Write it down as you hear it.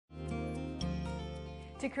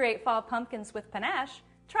To create fall pumpkins with panache,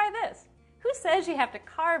 try this. Who says you have to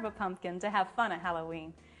carve a pumpkin to have fun at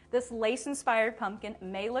Halloween? This lace-inspired pumpkin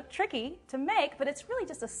may look tricky to make, but it's really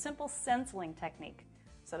just a simple stenciling technique.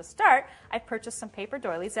 So to start, I purchased some paper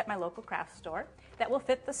doilies at my local craft store that will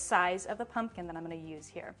fit the size of the pumpkin that I'm going to use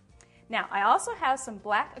here. Now, I also have some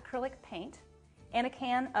black acrylic paint and a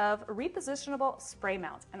can of repositionable spray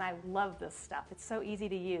mount, and I love this stuff. It's so easy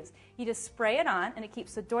to use. You just spray it on, and it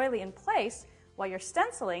keeps the doily in place while you're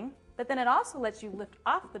stenciling, but then it also lets you lift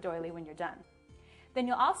off the doily when you're done. Then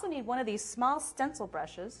you'll also need one of these small stencil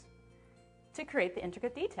brushes to create the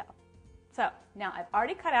intricate detail. So now I've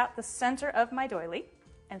already cut out the center of my doily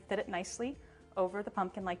and fit it nicely over the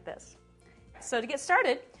pumpkin like this. So to get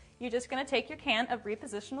started, you're just going to take your can of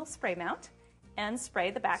repositional spray mount and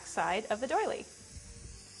spray the back side of the doily.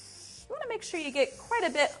 You want to make sure you get quite a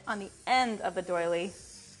bit on the end of the doily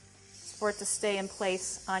for it to stay in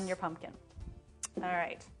place on your pumpkin. All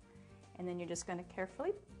right, and then you're just going to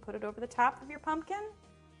carefully put it over the top of your pumpkin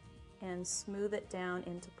and smooth it down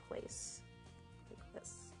into place like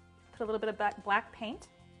this. Put a little bit of black paint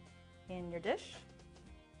in your dish,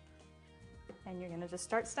 and you're going to just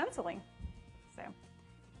start stenciling. So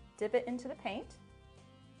dip it into the paint,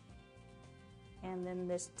 and then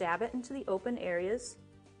just dab it into the open areas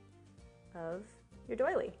of your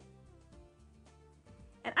doily.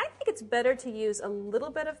 And I think it's better to use a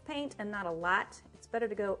little bit of paint and not a lot. It's better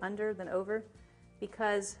to go under than over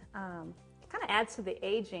because it kind of adds to the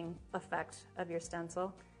aging effect of your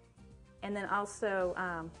stencil. And then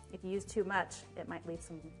also, if you use too much, it might leave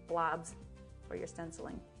some blobs for your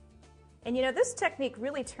stenciling. And you know, this technique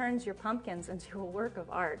really turns your pumpkins into a work of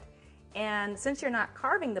art. And since you're not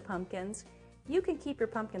carving the pumpkins, you can keep your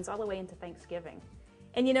pumpkins all the way into Thanksgiving.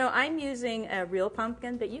 And you know, I'm using a real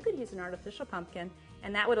pumpkin, but you could use an artificial pumpkin,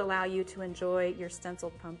 and that would allow you to enjoy your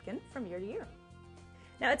stenciled pumpkin from year to year.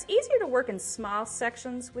 Now, it's easier to work in small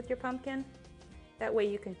sections with your pumpkin. That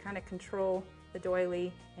way you can kind of control the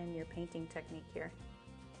doily and your painting technique here.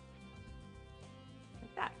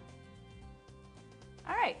 Like that.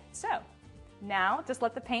 All right, so now just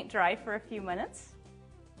let the paint dry for a few minutes,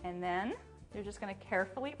 and then you're just going to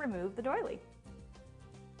carefully remove the doily.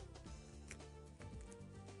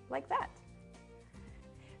 Like that.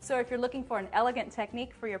 So if you're looking for an elegant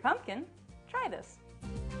technique for your pumpkin, try this.